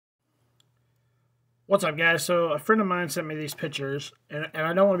What's up, guys? So a friend of mine sent me these pictures, and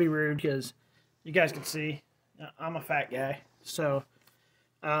I don't want to be rude because you guys can see I'm a fat guy. So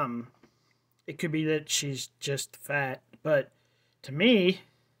it could be that she's just fat, but to me,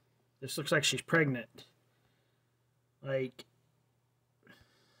 this looks like she's pregnant. Like,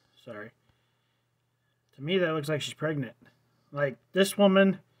 sorry. To me, that looks like she's pregnant. Like, this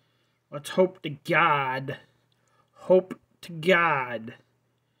woman, let's hope to God,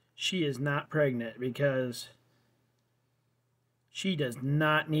 she is not pregnant, because she does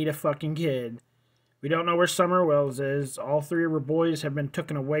not need a fucking kid. We don't know where Summer Wells is. All three of her boys have been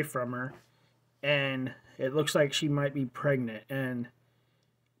taken away from her, and it looks like she might be pregnant, and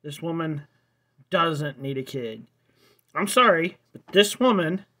this woman doesn't need a kid. I'm sorry, but this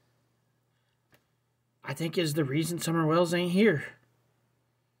woman, I think, is the reason Summer Wells ain't here.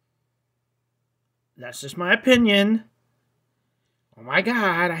 That's just my opinion. Oh my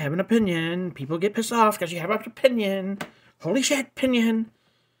God, I have an opinion. People get pissed off because you have an opinion. Holy shit, opinion.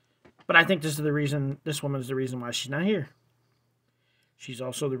 But I think this woman is the reason why she's not here. She's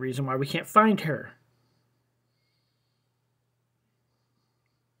also the reason why we can't find her.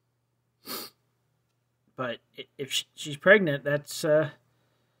 But if she's pregnant, that's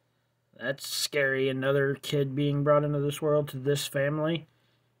scary. Another kid being brought into this world, to this family.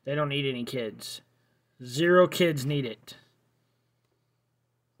 They don't need any kids. 0 kids need it.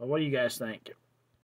 Well, what do you guys think?